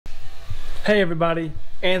Hey everybody,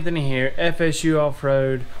 Anthony here, FSU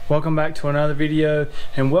Off-Road. Welcome back to another video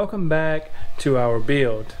and welcome back to our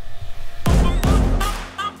build.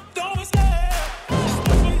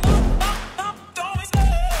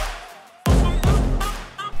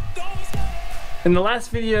 In the last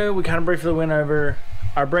video, we kind of briefly went over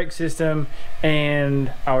our brake system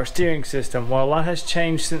and our steering system. Well, a lot has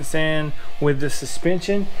changed since then with the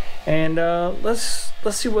suspension, and let's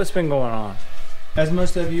see what's been going on. As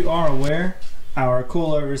most of you are aware, our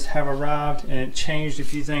coilovers have arrived and it changed a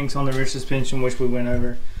few things on the rear suspension, which we went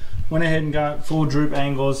over. Went ahead and got full droop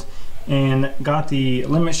angles and got the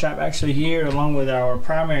limit strap actually here along with our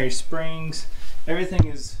primary springs. Everything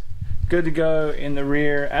is good to go in the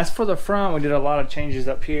rear. As for the front, we did a lot of changes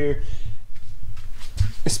up here,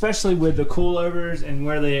 especially with the coilovers and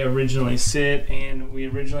where they originally sit, and we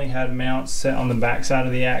originally had mounts set on the back side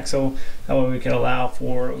of the axle. That way we could allow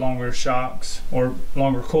for longer shocks or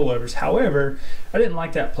longer coilovers. However, I didn't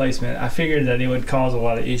like that placement. I figured that it would cause a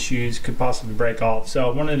lot of issues, could possibly break off, so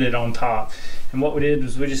I wanted it on top. And what we did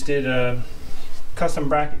was we just did custom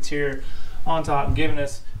brackets here on top, giving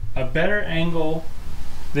us a better angle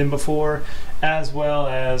than before, as well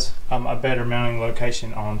as a better mounting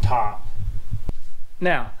location on top.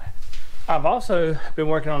 Now, I've also been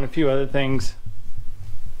working on a few other things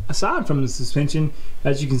aside from the suspension.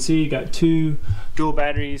 As you can see, you got two dual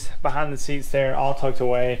batteries behind the seats there, all tucked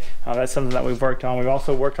away. That's something that we've worked on. We've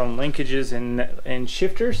also worked on linkages and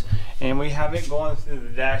shifters, and we have it going through the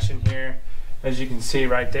dash in here. As you can see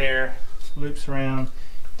right there, loops around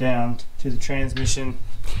down to the transmission,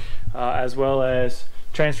 as well as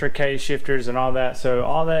transfer case shifters and all that. So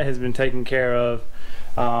all that has been taken care of.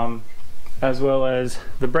 As well as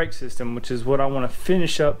the brake system, which is what I want to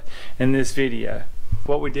finish up in this video.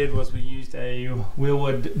 What we did was we used a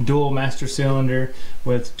Wheelwood dual master cylinder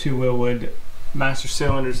with two Wheelwood master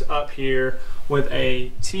cylinders up here with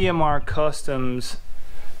a TMR Customs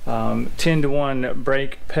 10-to-1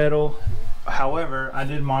 brake pedal. However, I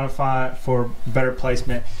did modify it for better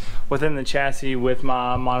placement within the chassis with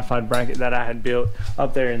my modified bracket that I had built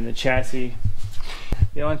up there in the chassis.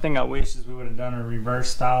 The only thing I wish is we would have done a reverse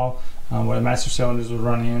style where the master cylinders would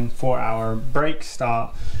run in for our brake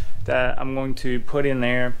stop that I'm going to put in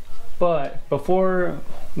there. But before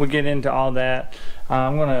we get into all that,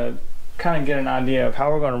 I'm going to kind of get an idea of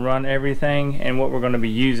how we're going to run everything and what we're going to be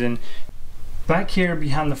using. Back here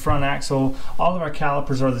behind the front axle, all of our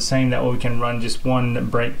calipers are the same, that way we can run just one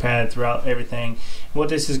brake pad throughout everything. What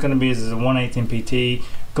this is going to be is a 1/8 MPT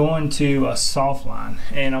going to a soft line,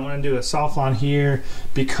 and I'm going to do a soft line here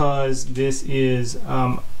because this is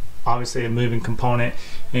obviously a moving component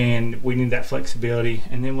and we need that flexibility.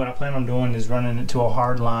 And then what I plan on doing is running it to a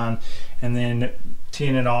hard line and then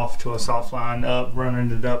teeing it off to a soft line up,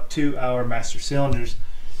 running it up to our master cylinders,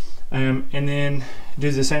 and then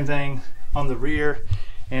do the same thing on the rear.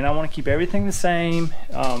 And I want to keep everything the same,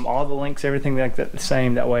 all the links, everything like that the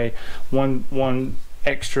same. That way one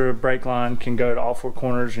extra brake line can go to all four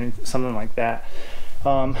corners or something like that.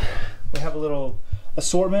 We have a little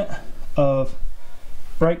assortment of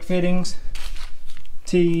brake fittings,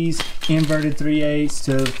 T's, inverted 3/8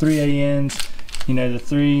 to 3/8, you know, the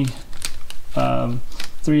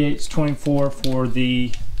 3/8 24 for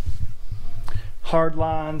the hard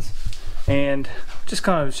lines, and just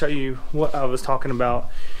kind of show you what I was talking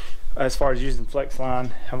about as far as using flex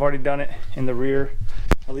line. I've already done it in the rear,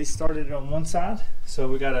 at least started it on one side. So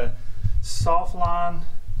we got a soft line.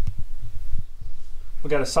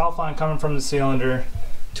 We got a soft line coming from the cylinder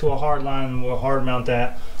to a hard line, and we'll hard mount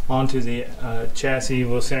that onto the chassis.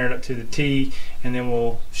 We'll center it up to the T, and then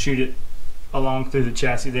we'll shoot it along through the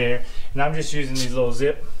chassis there. And I'm just using these little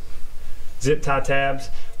zip tie tabs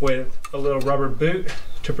with a little rubber boot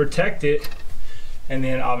to protect it, and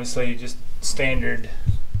then obviously just standard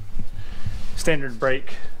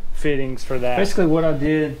brake fittings for that. Basically what I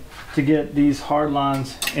did to get these hard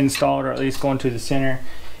lines installed, or at least going to the center,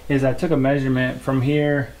 is I took a measurement from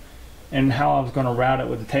here and how I was going to route it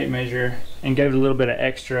with the tape measure, and gave it a little bit of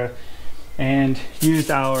extra, and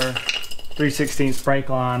used our 3/16 brake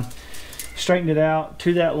line, straightened it out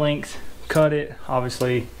to that length, cut it,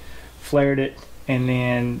 obviously flared it, and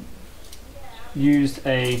then used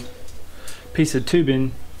a piece of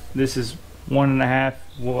tubing. This is 1.5,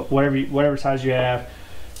 whatever size you have,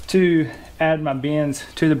 to add my bends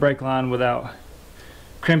to the brake line without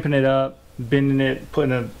crimping it up, bending it,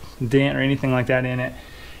 putting a dent or anything like that in it,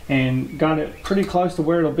 and got it pretty close to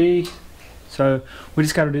where it'll be. So we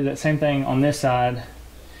just got to do that same thing on this side,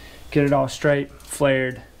 get it all straight,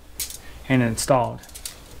 flared, and installed.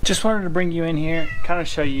 Just wanted to bring you in here, kind of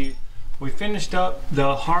show you, we finished up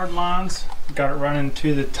the hard lines, got it running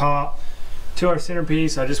to the top, to our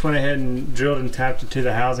centerpiece, I just went ahead and drilled and tapped it to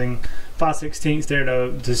the housing. 5/16 there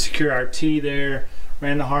to secure our T there.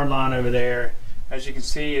 Ran the hard line over there. As you can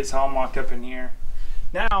see, it's all mocked up in here.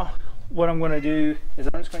 Now, what I'm going to do is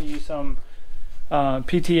I'm just going to use some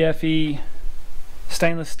PTFE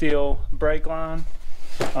stainless steel brake line.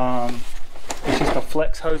 It's just a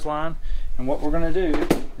flex hose line. And what we're going to do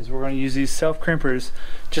is we're going to use these self crimpers,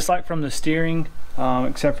 just like from the steering,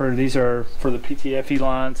 except for these are for the PTFE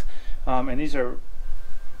lines, and these are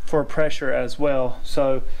for pressure as well.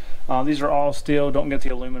 So these are all steel. Don't get the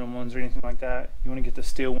aluminum ones or anything like that. You want to get the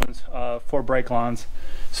steel ones for brake lines.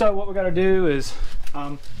 So what we got to do is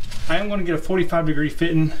I am going to get a 45-degree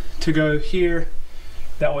fitting to go here.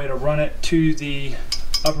 That way to run it to the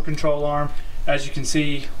upper control arm. As you can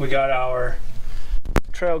see, we got our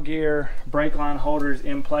trail gear brake line holders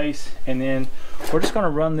in place, and then we're just going to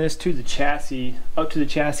run this to the chassis, up to the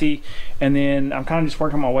chassis, and then I'm kind of just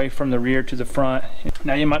working my way from the rear to the front.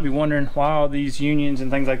 Now you might be wondering why all these unions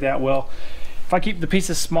and things like that. Well, if I keep the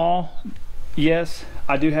pieces small, yes,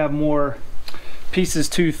 I do have more pieces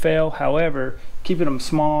to fail. However, keeping them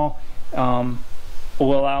small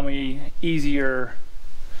will allow me easier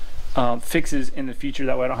fixes in the future.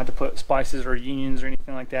 That way I don't have to put splices or unions or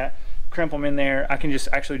anything like that. Crimp them in there. I can just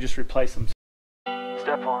actually just replace them.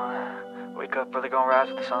 Step 1, wake up early, gonna rise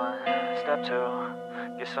with the sun. Step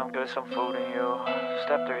 2, get some food in you.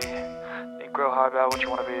 Step 3, think real hard about what you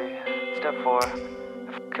want to be. Step 4,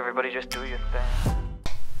 everybody just do your thing.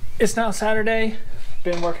 It's now Saturday.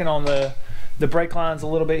 Been working on the brake lines a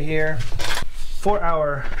little bit here. For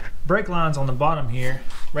our brake lines on the bottom here,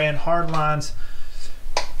 ran hard lines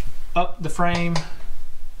up the frame,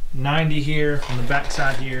 90 here on the back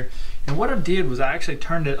side here. And what I did was I actually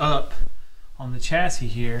turned it up on the chassis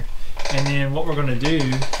here, and then what we're going to do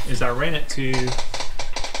is I ran it to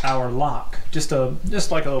our lock, just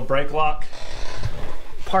like a little brake lock.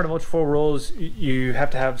 Part of Ultra 4 rules, you have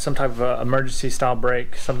to have some type of emergency style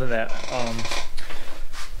brake, something that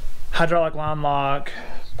hydraulic line lock,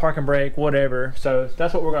 parking brake, whatever. So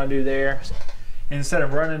that's what we're going to do there. And instead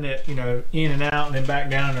of running it, you know, in and out and then back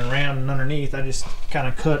down and around and underneath, I just kind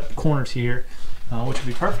of cut corners here, which would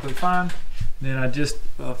be perfectly fine. Then I just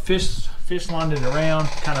fish lined it around,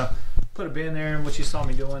 kind of put a bend there, what you saw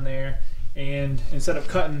me doing there. And instead of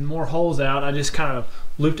cutting more holes out, I just kind of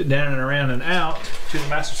looped it down and around and out to the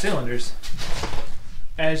master cylinders.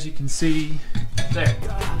 As you can see there.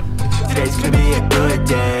 Today's gonna be a good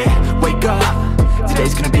day. Wake up.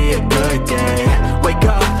 Today's gonna be a good day. Wake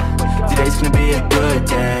up. Today's gonna be a good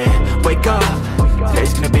day. Wake up.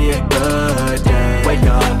 Today's gonna be a good day. Wake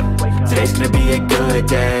up. Today's gonna be a good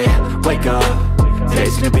day. Wake up.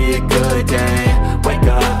 Today's gonna be a good day. Wake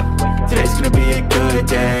up. Today's gonna be a good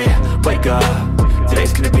day. Wake up.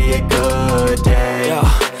 Today's gonna be a good day.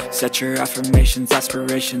 Set your affirmations,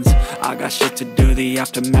 aspirations. I got shit to do, the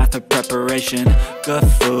aftermath of preparation. Good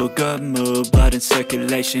food, good mood, blood in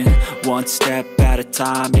circulation. One step at a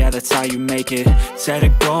time, yeah, that's how you make it. Set a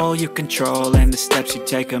goal you control and the steps you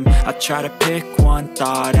take them. I try to pick one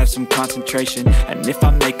thought, have some concentration. And if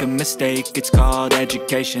I make a mistake, it's called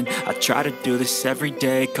education. I try to do this every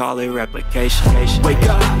day, call it replication. Wake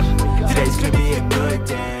up, today's gonna be a good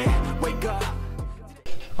day. Wake up.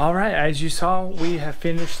 All right, as you saw, we have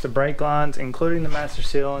finished the brake lines, including the master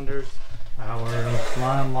cylinders. Our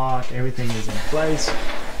line lock, everything is in place.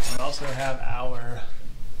 We also have our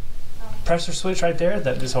pressure switch right there.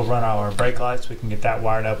 That this will run our brake lights. We can get that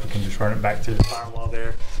wired up. We can just run it back through the firewall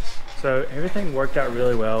there. So everything worked out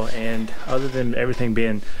really well, and other than everything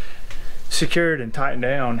being secured and tightened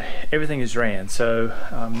down, everything is ran. So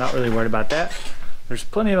I'm not really worried about that. There's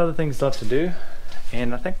plenty of other things left to do,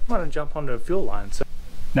 and I think I'm gonna jump onto a fuel line. So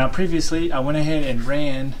now previously I went ahead and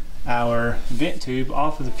ran our vent tube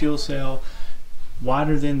off of the fuel cell,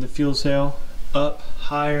 wider than the fuel cell, up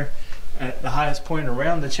higher at the highest point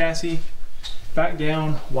around the chassis, back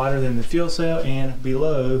down wider than the fuel cell, and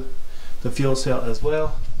below the fuel cell as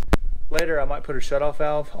well. Later I might put a shutoff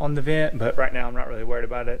valve on the vent, but right now I'm not really worried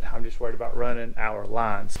about it. I'm just worried about running our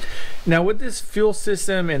lines. Now with this fuel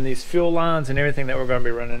system and these fuel lines and everything that we're going to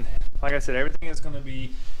be running, like I said, everything is going to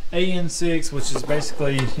be AN6, which is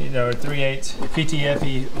basically, you know, a 3/8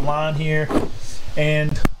 PTFE line here.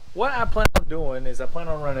 And what I plan on doing is I plan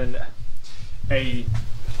on running a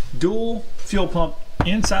dual fuel pump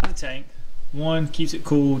inside the tank. One keeps it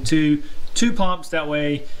cool, two pumps, that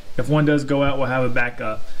way if one does go out we'll have a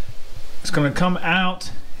backup. It's going to come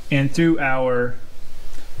out and through our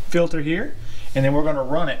filter here, and then we're going to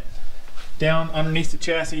run it down underneath the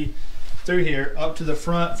chassis through here up to the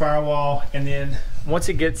front firewall, and then once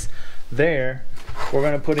it gets there we're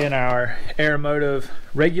going to put in our aeromotive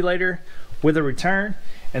regulator, with a return,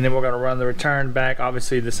 and then we're going to run the return back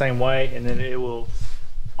obviously the same way, and then it will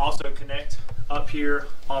also connect up here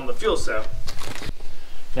on the fuel cell.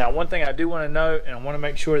 Now, one thing I do want to note, and I want to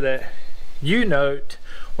make sure that you note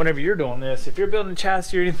whenever you're doing this, if you're building a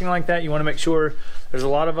chassis or anything like that, you want to make sure there's a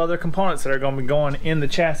lot of other components that are going to be going in the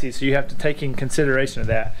chassis, so you have to take in consideration of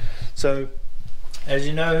that. So as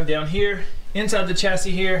you know, down here inside the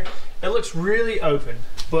chassis here, it looks really open,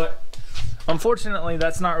 but unfortunately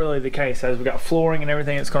that's not really the case, as we got flooring and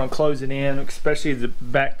everything that's going to close it in, especially the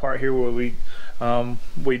back part here where we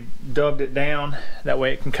dubbed it down, that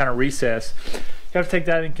way it can kind of recess. You have to take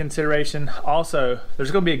that in consideration. Also,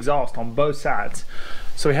 there's going to be exhaust on both sides,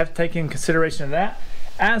 so we have to take in consideration of that,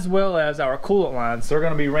 as well as our coolant lines. They're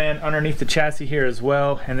going to be ran underneath the chassis here as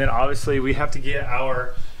well, and then obviously we have to get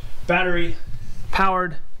our battery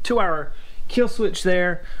powered to our kill switch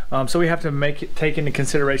there, so we have to take into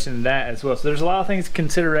consideration that as well. So there's a lot of things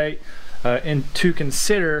to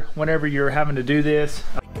consider whenever you're having to do this.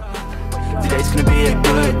 Today's gonna be a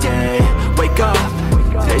good day. Wake up.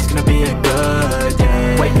 Today's gonna be a good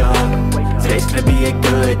day. Wake up. Today's gonna be a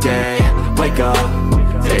good day. Wake up.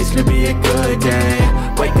 Today's gonna be a good day.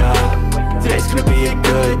 Wake up. Today's gonna be a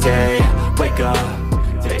good day. Wake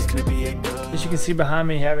up. Today's gonna be a good. As you can see behind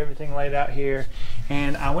me, I have everything laid out here,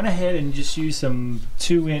 and I went ahead and just used some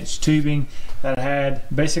 2-inch tubing that I had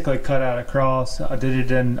basically cut out across. I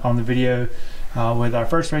did it on the video with our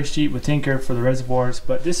first race Jeep with Tinker for the reservoirs,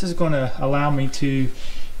 but this is going to allow me to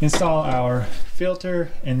install our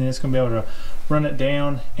filter, and then it's going to be able to run it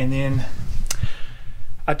down. And then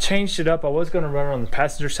I changed it up. I was going to run it on the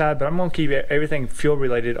passenger side, but I'm going to keep everything fuel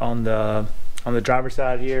related on the driver's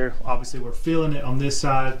side here. Obviously we're filling it on this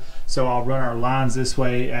side, so I'll run our lines this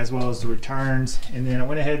way as well as the returns. And then I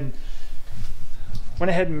went ahead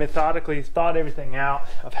and methodically thought everything out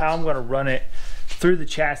of how I'm going to run it through the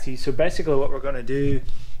chassis. So basically what we're going to do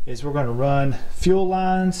is we're going to run fuel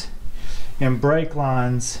lines and brake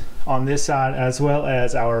lines on this side, as well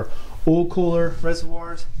as our oil cooler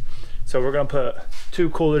reservoirs. So we're going to put 2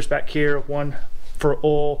 coolers back here, one for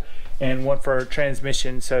oil and one for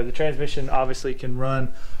transmission. So the transmission obviously can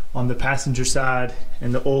run on the passenger side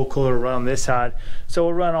and the oil cooler run on this side. So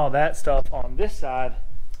we'll run all that stuff on this side,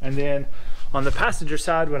 and then on the passenger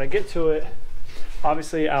side, when I get to it,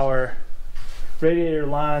 obviously our radiator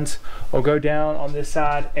lines will go down on this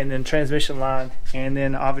side, and then transmission line, and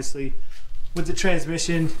then obviously with the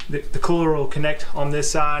transmission the cooler will connect on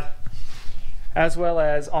this side, as well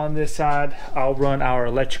as on this side I'll run our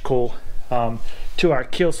electrical to our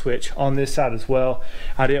kill switch on this side as well.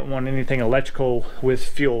 I didn't want anything electrical with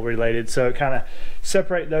fuel related, so kind of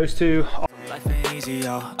separate those two. Life ain't easy,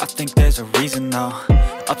 yo. I think there's a reason, though.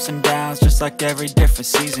 Ups and downs, just like every different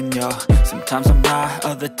season, yo. Sometimes I'm high,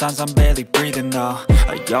 other times I'm barely breathing, though.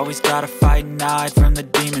 I always gotta fight and hide from the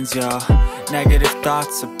demons, yo. Negative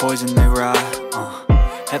thoughts are poison, they rot.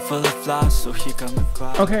 Head full of flies, so here come the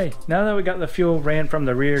clouds. Okay, now that we got the fuel ran from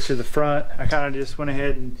the rear to the front, I kind of just went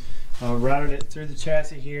ahead and routed it through the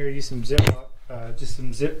chassis here. Used some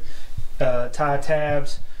zip tie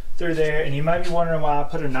tabs through there, and you might be wondering why I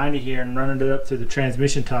put a 90 here and running it up through the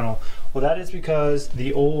transmission tunnel. Well, that is because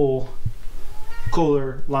the oil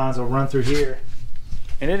cooler lines will run through here,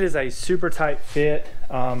 and it is a super tight fit.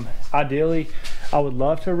 Ideally I would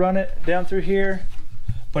love to run it down through here,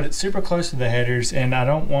 but it's super close to the headers, and I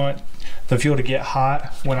don't want the fuel to get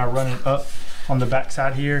hot when I run it up on the back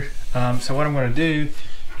side here. So what I'm going to do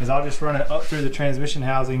is I'll just run it up through the transmission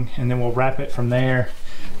housing, and then we'll wrap it from there.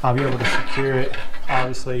 I'll be able to secure it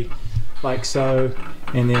obviously like so,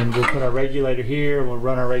 and then we'll put our regulator here. We'll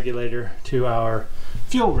run our regulator to our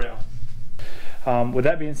fuel rail. With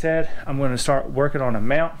that being said, I'm going to start working on a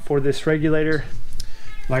mount for this regulator.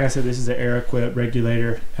 Like I said, this is an air-equipped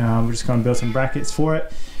regulator. We're just going to build some brackets for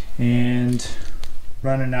it, and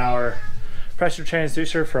running our pressure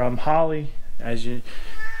transducer from Holley.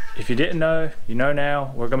 If you didn't know, you know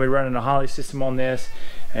now. We're going to be running a Holley system on this,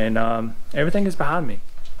 and everything is behind me.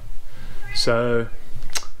 So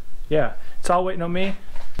yeah, it's all waiting on me.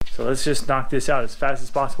 So let's just knock this out as fast as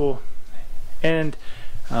possible, and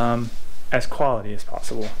as quality as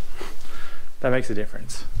possible. That makes a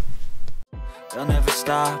difference. They'll never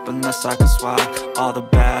stop unless I can swap all the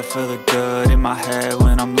bad for the good in my head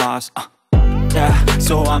when I'm lost. Yeah,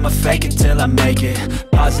 so I'ma fake it till I make it.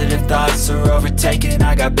 Positive thoughts are overtaken,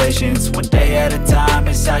 I got patience. One day at a time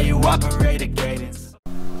is how you operate a cadence.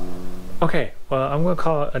 Okay, well, I'm gonna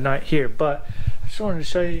call it a night here, but I just wanted to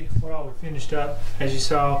show you what all we finished up. As you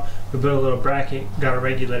saw, we built a little bracket, got a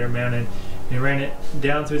regulator mounted, and ran it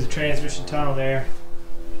down through the transmission tunnel there,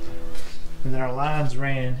 and then our lines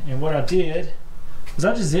ran. And what I did is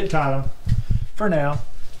I just zip tied them for now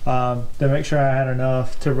to make sure I had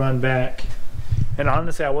enough to run back. And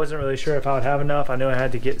honestly, I wasn't really sure if I would have enough. I knew I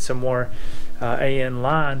had to get some more AN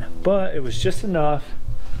line, but it was just enough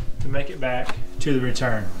to make it back to the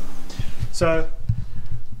return. So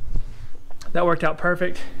that worked out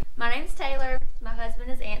perfect. My name's Taylor, my husband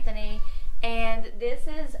is Anthony, and this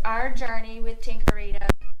is our journey with Tinkerita.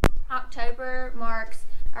 October marks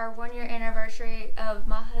our 1-year anniversary of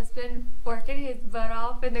my husband working his butt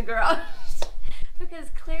off in the garage because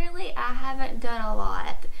clearly I haven't done a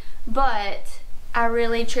lot, but I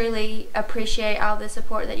really truly appreciate all the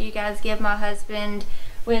support that you guys give my husband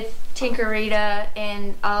with Tinkerita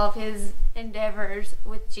and all of his endeavors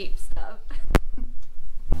with Jeep stuff.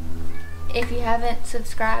 If you haven't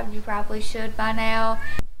subscribed, you probably should by now.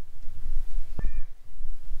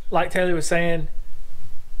 Like Taylor was saying,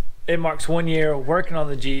 it marks 1 year working on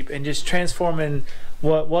the Jeep and just transforming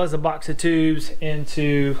what was a box of tubes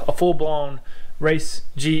into a full-blown race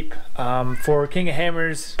Jeep for King of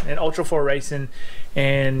Hammers and Ultra 4 Racing.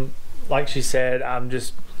 And like she said, I'm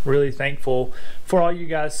just really thankful for all you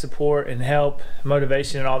guys' support and help,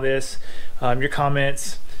 motivation and all this. Your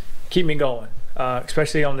comments keep me going,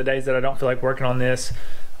 especially on the days that I don't feel like working on this.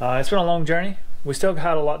 It's been a long journey. We still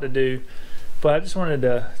got a lot to do, but I just wanted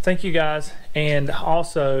to thank you guys and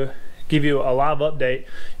also give you a live update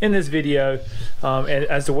in this video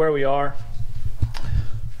as to where we are.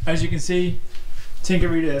 As you can see,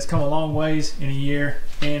 Tinkerita has come a long ways in a year,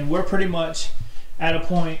 and we're pretty much at a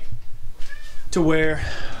point to where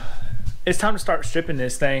it's time to start stripping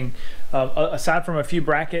this thing. Aside from a few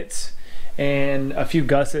brackets and a few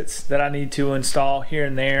gussets that I need to install here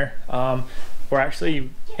and there, we're actually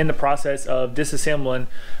in the process of disassembling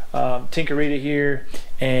Tinkerita here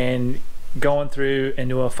and going through and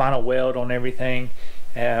do a final weld on everything,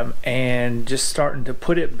 and just starting to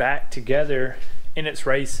put it back together in its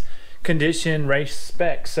race condition, race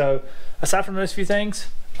spec. So aside from those few things,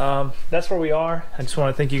 that's where we are. I just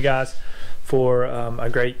want to thank you guys for a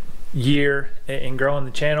great year in growing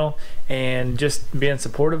the channel and just being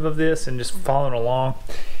supportive of this and just following along.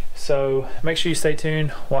 So make sure you stay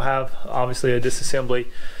tuned. We'll have obviously a disassembly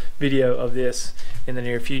video of this in the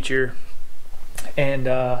near future. And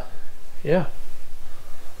yeah,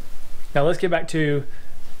 now let's get back to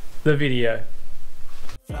the video.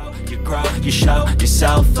 You grow, you show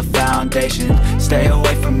yourself a foundation. Stay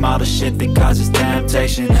away from all the shit that causes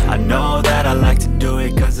temptation. I know that I like to do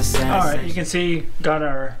it cause the sensation. Alright, you can see got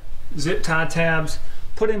our zip tie tabs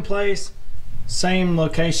put in place, same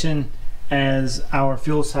location as our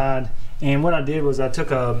fuel side. And what I did was I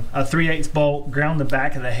took a 3/8 bolt, ground the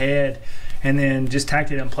back of the head, and then just tacked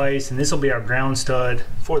it in place. And this will be our ground stud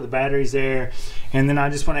for the batteries there. And then I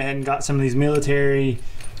just went ahead and got some of these military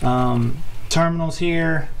terminals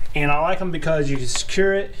here, and I like them because you can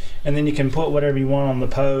secure it and then you can put whatever you want on the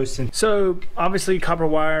post. And so obviously copper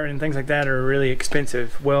wire and things like that are really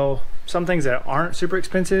expensive. Well, some things that aren't super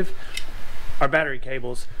expensive are battery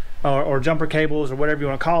cables or jumper cables or whatever you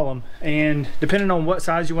want to call them. And depending on what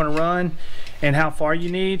size you want to run and how far you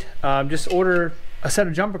need, just order a set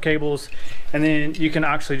of jumper cables, and then you can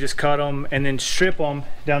actually just cut them and then strip them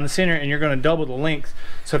down the center, and you're going to double the length.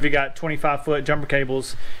 So if you got 25-foot jumper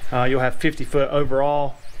cables, you'll have 50-foot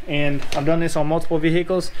overall. And I've done this on multiple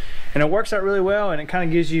vehicles and it works out really well, and it kind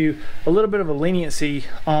of gives you a little bit of a leniency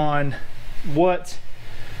on what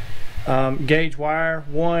gauge wire,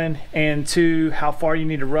 1, and 2, how far you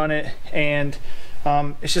need to run it. And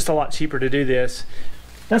it's just a lot cheaper to do this.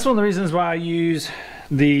 That's one of the reasons why I use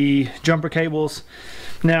the jumper cables.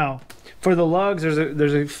 Now for the lugs,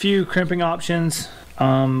 there's a few crimping options.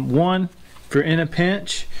 One, if you're in a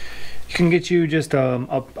pinch, you can get you just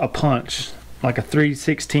a punch, like a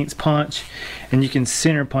 3/16 punch, and you can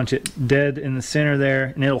center punch it dead in the center there,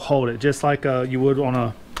 and it'll hold it just like you would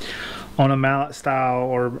on a mallet style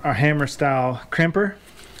or a hammer style crimper.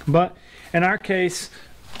 But in our case,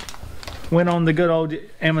 went on the good old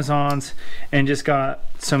Amazons and just got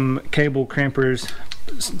some cable crimpers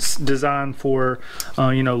designed for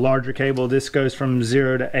you know, larger cable. This goes from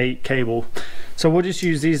 0 to 8 cable, so we'll just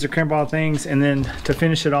use these to crimp all things. And then to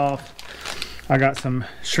finish it off, I got some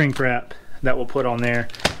shrink wrap that we'll put on there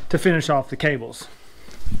to finish off the cables.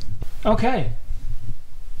 Okay,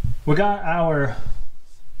 we got our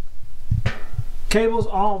cables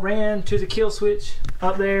all ran to the kill switch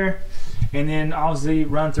up there, and then obviously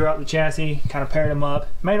run throughout the chassis, kind of paired them up,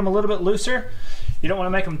 made them a little bit looser. You don't want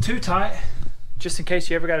to make them too tight, just in case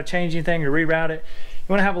you ever got to change anything or reroute it. You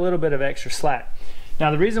want to have a little bit of extra slack. Now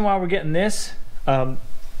the reason why we're getting this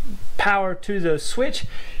power to the switch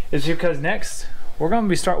is because next we're going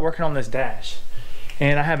to start working on this dash,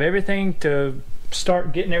 and I have everything to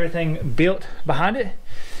start getting everything built behind it,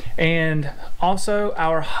 and also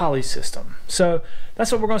our Holley system. So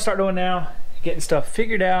that's what we're going to start doing now, getting stuff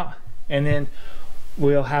figured out, and then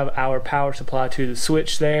we'll have our power supply to the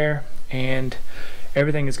switch there, and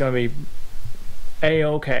everything is going to be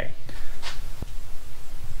a-okay.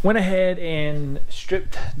 Went ahead and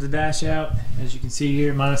stripped the dash out, as you can see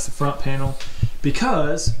here, minus the front panel,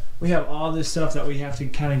 because we have all this stuff that we have to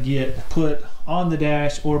kind of get put on the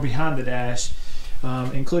dash or behind the dash,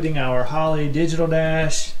 including our Holley digital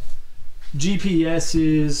dash,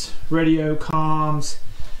 GPSs, radio comms,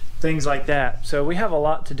 things like that. So we have a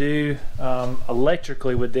lot to do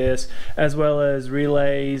electrically with this, as well as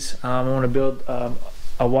relays. I want to build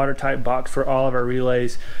a watertight box for all of our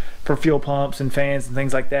relays for fuel pumps and fans and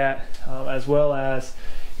things like that, as well as,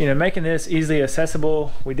 you know, making this easily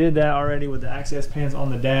accessible. We did that already with the access pins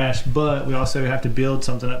on the dash, but we also have to build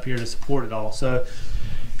something up here to support it all. So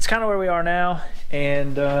it's kind of where we are now,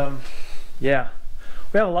 and yeah,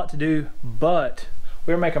 we have a lot to do, but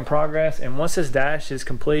we're making progress, and once this dash is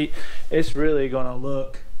complete, it's really going to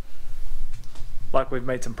look like we've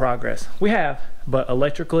made some progress. We have, but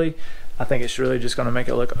electrically, I think it's really just going to make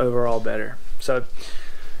it look overall better. So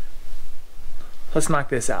let's knock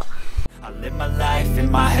this out. I live my life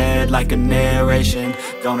in my head like a narration.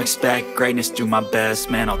 Don't expect greatness, do my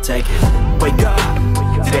best, man, I'll take it. Wake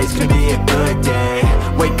up, today's gonna be a good day.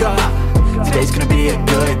 Wake up, today's gonna be a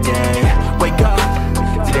good day. Wake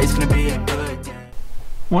up, today's gonna be a good day.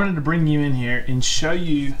 Wanted to bring you in here and show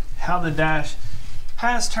you how the dash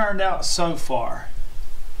has turned out so far.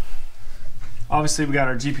 Obviously we got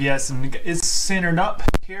our GPS, and it's centered up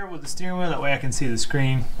here with the steering wheel, that way I can see the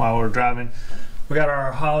screen while we're driving. We got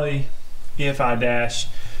our Holley EFI dash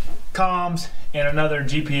comms and another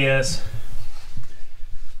GPS.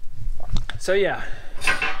 So yeah,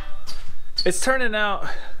 it's turning out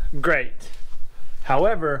great.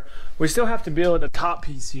 However, we still have to build a top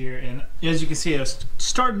piece here, and as you can see, I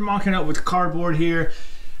started mocking up with cardboard here.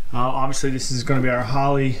 Obviously this is going to be our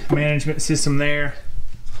Holley management system there,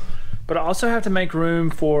 but I also have to make room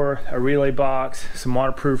for a relay box, some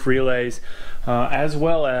waterproof relays, as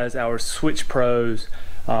well as our Switch Pros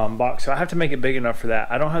box. So I have to make it big enough for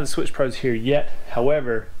that. I don't have the Switch Pros here yet.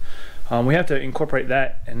 However, we have to incorporate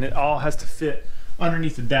that, and it all has to fit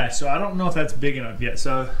underneath the dash. So I don't know if that's big enough yet.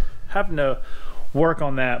 So having to work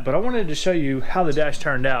on that. But I wanted to show you how the dash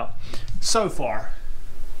turned out so far.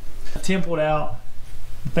 I templed out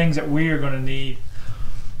the things that we are going to need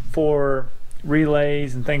for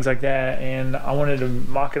relays and things like that, and I wanted to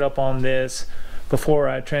mock it up on this before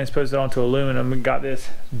I transposed it onto aluminum and got this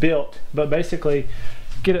built. But basically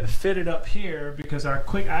get it fitted up here, because our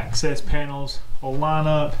quick access panels will line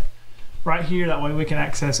up right here. That way we can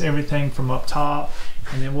access everything from up top,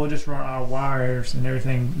 and then we'll just run our wires and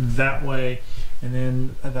everything that way, and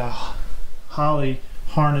then the Holley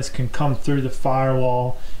harness can come through the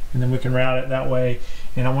firewall, and then we can route it that way.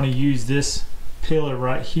 And I want to use this pillar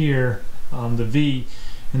right here, the V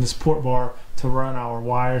in the support bar, to run our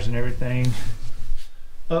wires and everything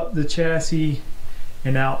up the chassis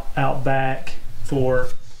and out back for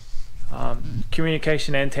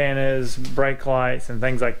communication antennas, brake lights, and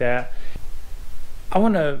things like that.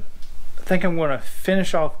 I think I'm going to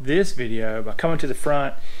finish off this video by coming to the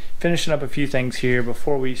front, finishing up a few things here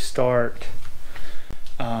before we start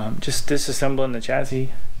just disassembling the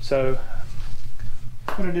chassis. So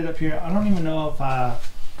what I did up here, I don't even know if I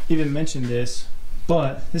even mentioned this,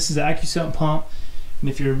 but this is the AccuSump pump, and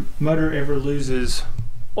if your motor ever loses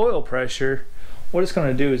oil pressure, what it's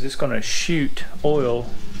going to do is it's going to shoot oil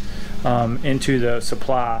into the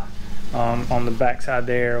supply on the back side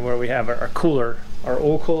there, where we have our cooler, our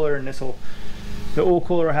oil cooler, and the oil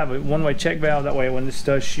cooler will have a one-way check valve. That way when this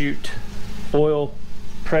does shoot oil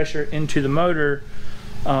pressure into the motor,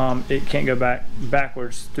 it can't go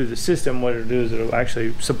backwards through the system. What it'll do is it'll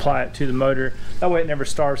actually supply it to the motor. That way it never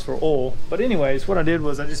starves for oil. But anyways, what I did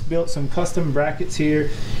was I just built some custom brackets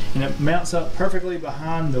here, and it mounts up perfectly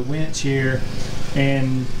behind the winch here,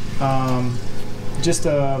 and just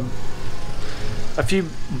a few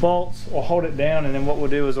bolts will hold it down, and then what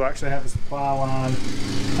we'll do is we'll actually have a supply line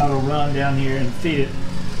that'll run down here and feed it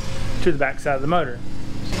to the back side of the motor.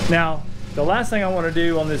 Now, the last thing I want to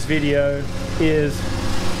do on this video is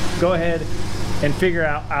go ahead and figure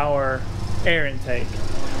out our air intake.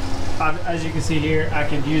 As you can see here, I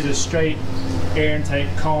could use a straight air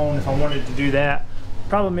intake cone if I wanted to do that.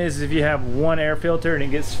 Problem is, if you have one air filter and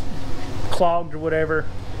it gets clogged or whatever,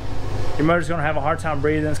 your motor's going to have a hard time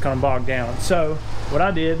breathing. It's going to bog down. So what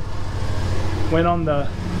I did, went on the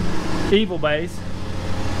Evil base,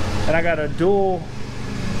 and I got a dual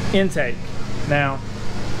intake. Now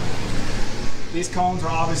These cones are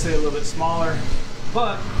obviously a little bit smaller,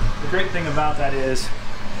 but the great thing about that is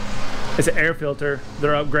it's an air filter.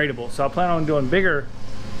 They're upgradable. So I plan on doing bigger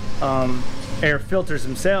air filters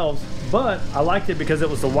themselves, but I liked it because it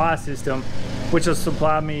was the Y system, which will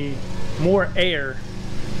supply me more air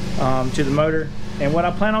to the motor. And what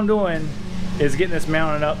I plan on doing is getting this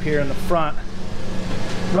mounted up here in the front,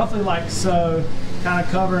 roughly like so, kind of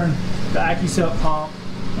covering the AccuSet pump.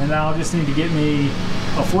 And now I'll just need to get me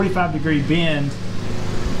a 45-degree bend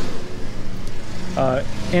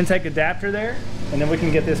intake adapter there, and then we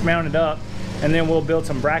can get this mounted up, and then we'll build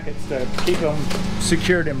some brackets to keep them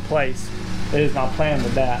secured in place. That is my plan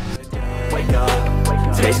with that. Wake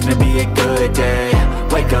up, today's gonna be a good day.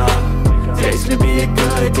 Wake up, today's gonna be a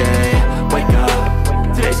good day. Wake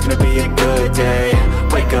up, today's gonna be a good day.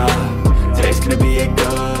 Wake up, today's gonna be a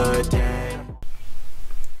good day.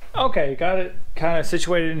 Okay, got it kind of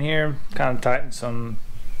situated in here, kind of tighten some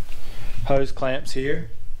hose clamps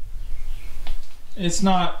here. It's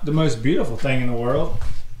not the most beautiful thing in the world.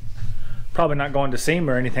 Probably not going to seam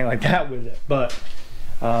or anything like that with it, but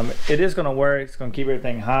it is going to work. It's going to keep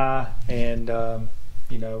everything high, and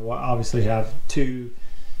you know, we'll obviously have 2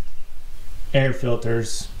 air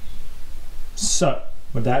filters. So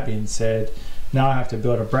with that being said, now I have to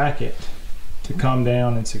build a bracket to come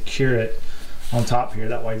down and secure it on top here.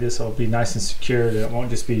 That way this will be nice and secured, and it won't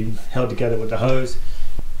just be held together with the hose.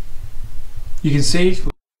 You can see,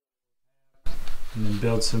 and then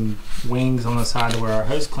build some wings on the side where our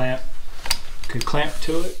hose clamp could clamp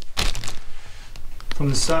to it from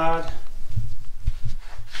the side.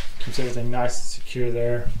 Keeps everything nice and secure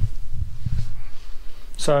there.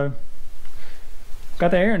 So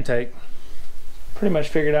got the air intake pretty much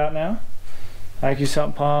figured out now.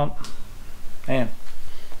 AccuSet pump, and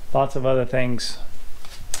lots of other things.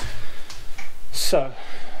 So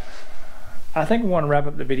I think we want to wrap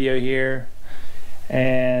up the video here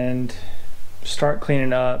and start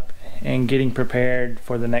cleaning up and getting prepared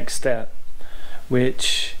for the next step,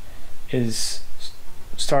 which is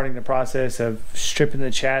starting the process of stripping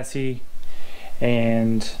the chassis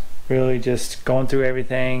and really just going through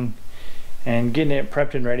everything and getting it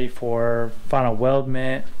prepped and ready for final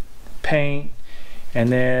weldment, paint,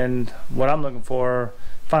 and then what I'm looking for,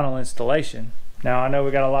 final installation. Now I know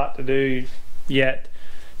we got a lot to do yet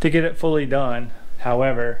to get it fully done.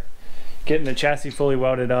 However, getting the chassis fully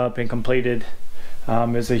welded up and completed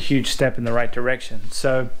is a huge step in the right direction.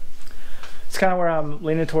 So it's kind of where I'm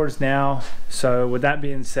leaning towards now. So with that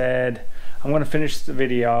being said, I'm going to finish the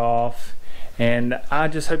video off, and I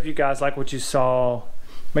just hope you guys like what you saw.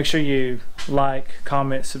 Make sure you like,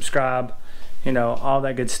 comment, subscribe, you know, all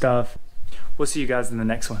that good stuff. We'll see you guys in the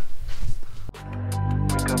next one.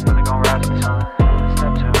 Wake up, really gonna rise with the sun.